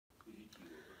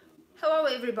Hello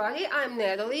everybody, I'm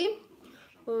Natalie.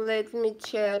 Let me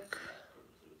check.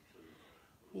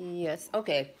 Yes,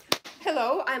 okay.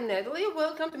 Hello, I'm Natalie.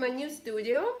 Welcome to my new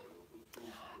studio.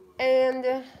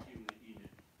 And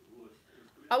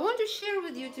I want to share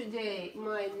with you today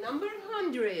my number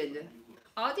 100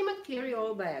 ultimate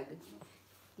carry-all bag.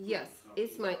 Yes,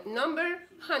 it's my number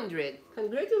 100.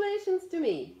 Congratulations to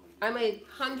me. I made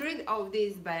 100 of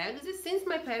these bags since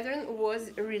my pattern was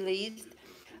released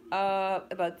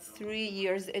about 3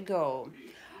 years ago.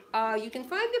 You can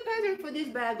find the pattern for this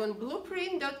bag on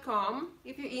blueprint.com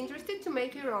if you're interested to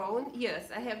make your own.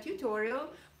 Yes, I have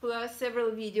tutorial plus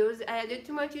several videos added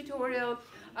to my tutorial.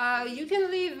 You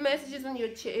can leave messages on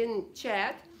your in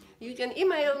chat. You can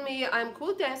email me. I'm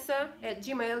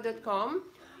QuiltessaNatalie@gmail.com.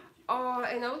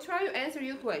 And I'll try to answer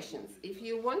your questions. If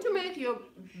you want to make your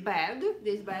bag,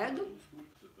 this bag,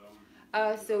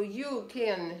 so you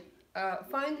can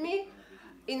find me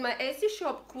in my Etsy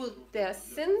shop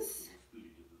Quiltessence.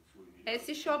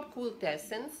 Etsy shop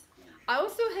Quiltessence. I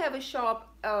also have a shop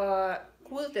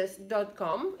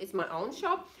quiltess.com. It's my own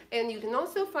shop, and you can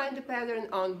also find the pattern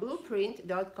on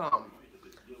blueprint.com.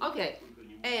 Okay,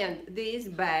 and this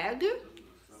bag,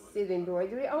 see the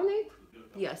embroidery on it?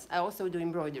 Yes, I also do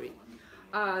embroidery.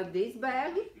 This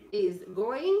bag is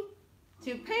going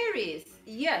to Paris.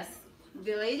 Yes,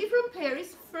 the lady from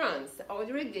Paris, France,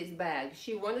 ordered this bag.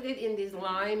 She wanted it in this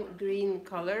lime green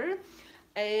color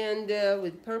and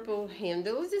with purple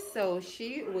handles, so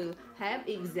she will have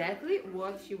exactly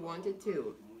what she wanted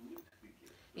to.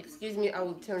 Excuse me, I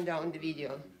will turn down the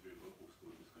video.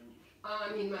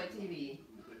 I'm in my TV.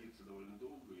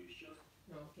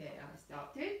 Okay, I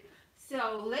stopped it.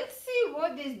 So let's see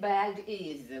what this bag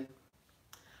is.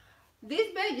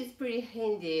 This bag is pretty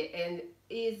handy and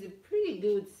is a pretty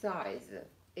good size.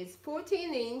 It's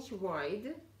 14-inch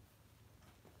wide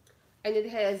and it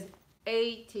has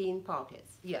 18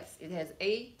 pockets. Yes, it has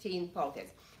 18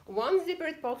 pockets. One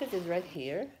zippered pocket is right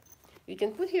here. You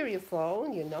can put here your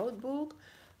phone, your notebook,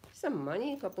 some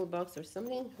money, a couple bucks or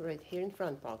something, right here in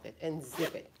front pocket, and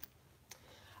zip it.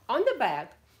 On the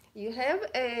back, you have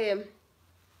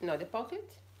another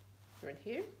pocket right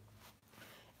here,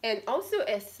 and also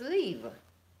a sleeve.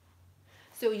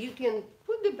 So you can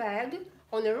put the bag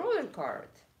on a roller cart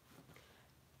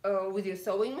with your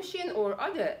sewing machine or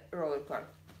other roller cart.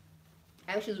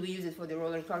 Actually, we use it for the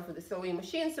roller cart for the sewing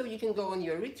machine, so you can go on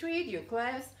your retreat, your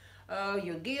class,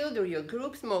 your guild or your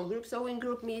group, small group, sewing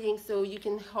group meeting, so you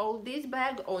can hold this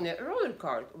bag on a roller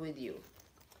cart with you.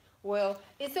 Well,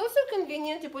 it's also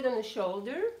convenient to put on a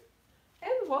shoulder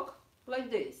and walk like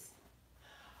this.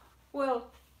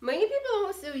 Well, many people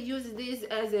also use this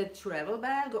as a travel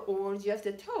bag or just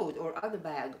a tote or other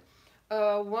bag.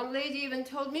 One lady even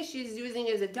told me she's using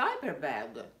it as a diaper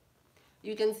bag.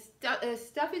 You can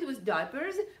stuff it with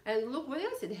diapers, and look what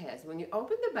else it has. When you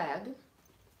open the bag,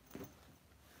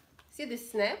 see the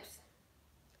snaps?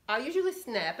 I usually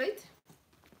snap it.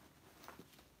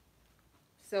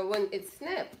 So when it's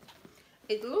snapped,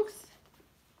 it looks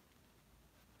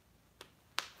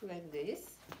like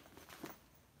this.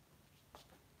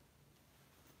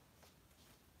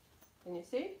 Can you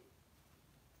see?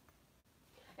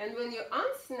 And when you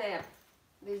unsnap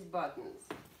these buttons,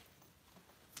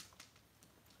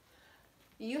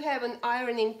 you have an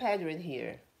ironing pad right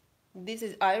here. This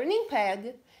is ironing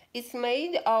pad. It's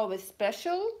made of a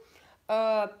special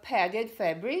padded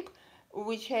fabric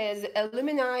which has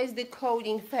aluminized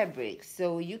coating fabric,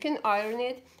 so you can iron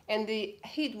it and the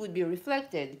heat would be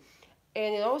reflected.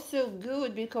 And it's also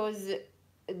good because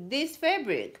this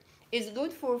fabric is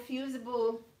good for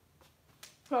fusible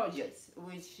projects,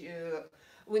 which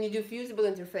when you do fusible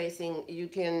interfacing, you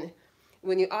can,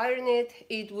 when you iron it,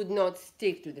 it would not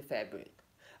stick to the fabric.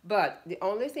 But the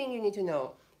only thing you need to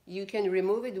know, you can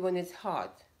remove it when it's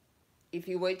hot. If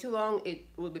you wait too long, it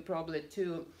will be probably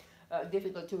too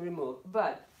difficult to remove.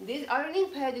 But this ironing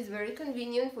pad is very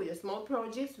convenient for your small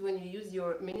projects when you use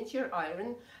your miniature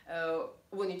iron,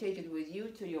 when you take it with you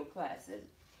to your classes.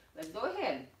 Let's go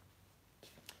ahead.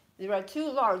 There are two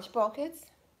large pockets,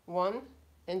 one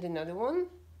and another one.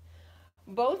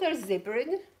 Both are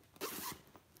zippered,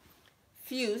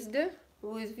 fused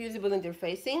with fusible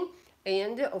interfacing,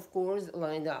 and of course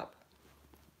lined up.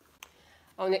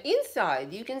 On the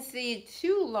inside, you can see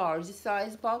two large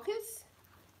size pockets,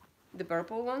 the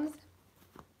purple ones,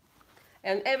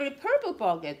 and every purple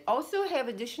pocket also have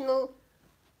additional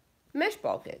mesh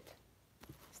pocket.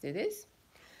 See this?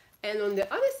 And on the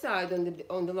other side,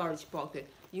 on the large pocket,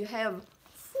 you have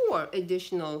 4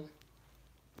 additional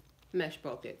mesh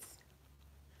pockets.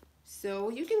 So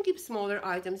you can keep smaller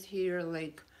items here,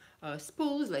 like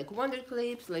spools, like wonder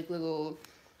clips, like little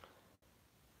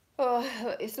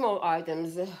small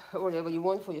items, whatever you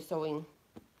want for your sewing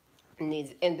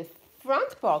needs. And the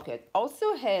front pocket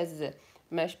also has a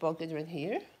mesh pocket right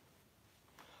here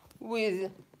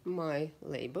with my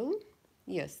label.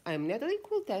 Yes, I'm Natalie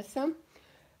Quiltessa,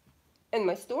 and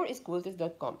my store is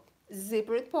QuiltessaNatalie.com.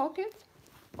 Zippered pocket,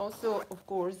 also of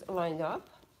course lined up.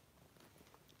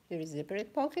 Here is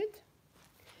zippered pocket.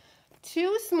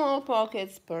 Two small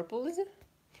pockets, purples,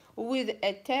 with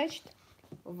attached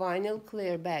vinyl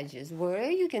clear badges, where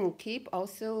you can keep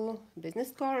also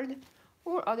business card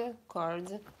or other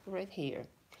cards right here.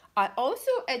 I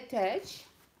also attach,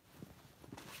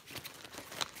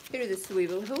 here is a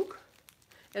swivel hook,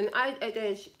 and I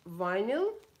attach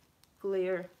vinyl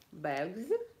clear bags,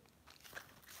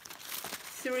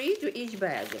 3 to each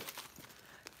bag.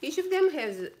 Each of them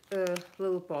has a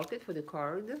little pocket for the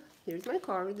card. Here's my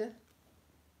card.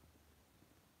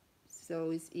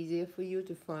 So it's easier for you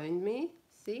to find me.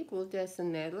 See,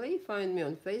 QuiltessaNatalie. Find me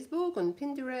on Facebook, on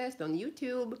Pinterest, on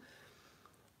YouTube,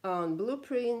 on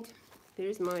Blueprint.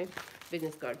 Here's my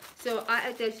business card. So I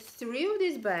attach 3 of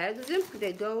these bags.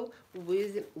 They go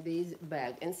with this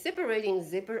bag. And separating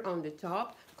zipper on the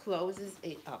top closes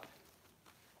it up.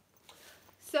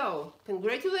 So,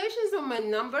 congratulations on my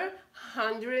number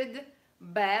 100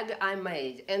 bag I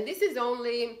made. And this is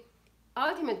only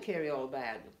ultimate carry-all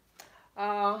bag.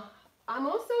 I'm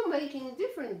also making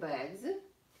different bags,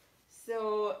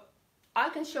 so I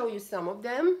can show you some of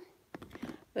them.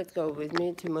 Let's go with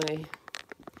me to my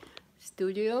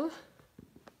studio,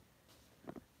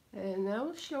 and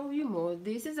I'll show you more.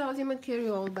 This is ultimate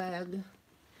carry-all bag.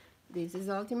 This is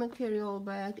ultimate carry-all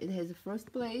bag. It has a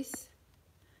first place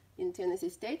in Tennessee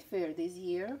State Fair this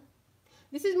year.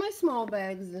 This is my small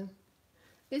bags.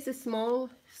 It's a small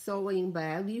sewing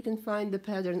bag. You can find the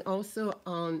pattern also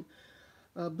on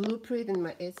Blueprint in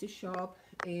my Etsy shop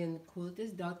and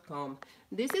QuiltessaNatalie.com.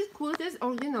 This is Quiltess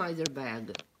organizer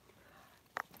bag.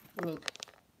 Look,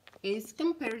 it's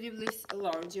comparatively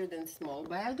larger than small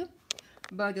bag,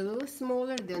 but a little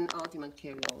smaller than ultimate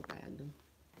carry-all bag.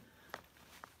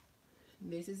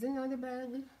 This is another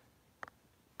bag.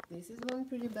 This is one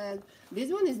pretty bag. This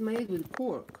one is made with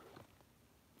cork.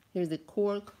 Here's the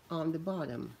cork on the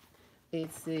bottom.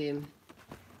 It's a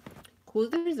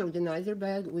Quiltess organizer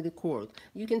bag with a cork.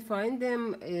 You can find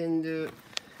them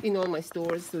in all my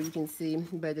stores, so you can see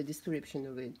better description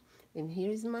of it. And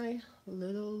here's my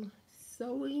little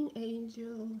sewing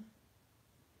angel.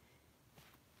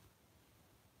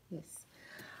 Yes.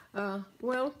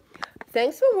 Well,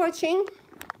 thanks for watching.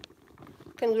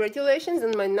 Congratulations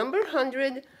on my number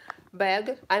 100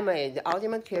 bag I made, the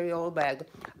ultimate carry-all bag.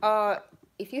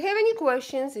 If you have any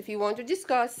questions, if you want to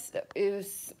discuss,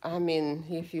 if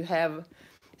you have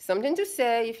something to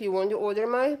say, if you want to order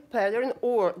my pattern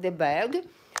or the bag,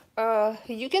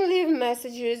 you can leave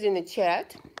messages in the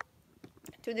chat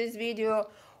to this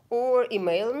video, or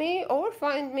email me, or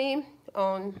find me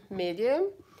on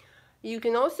Medium. You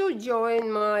can also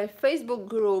join my Facebook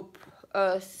group,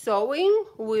 Sewing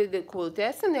with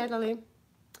QuiltessaNatalie.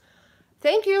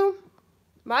 Thank you.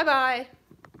 Bye-bye.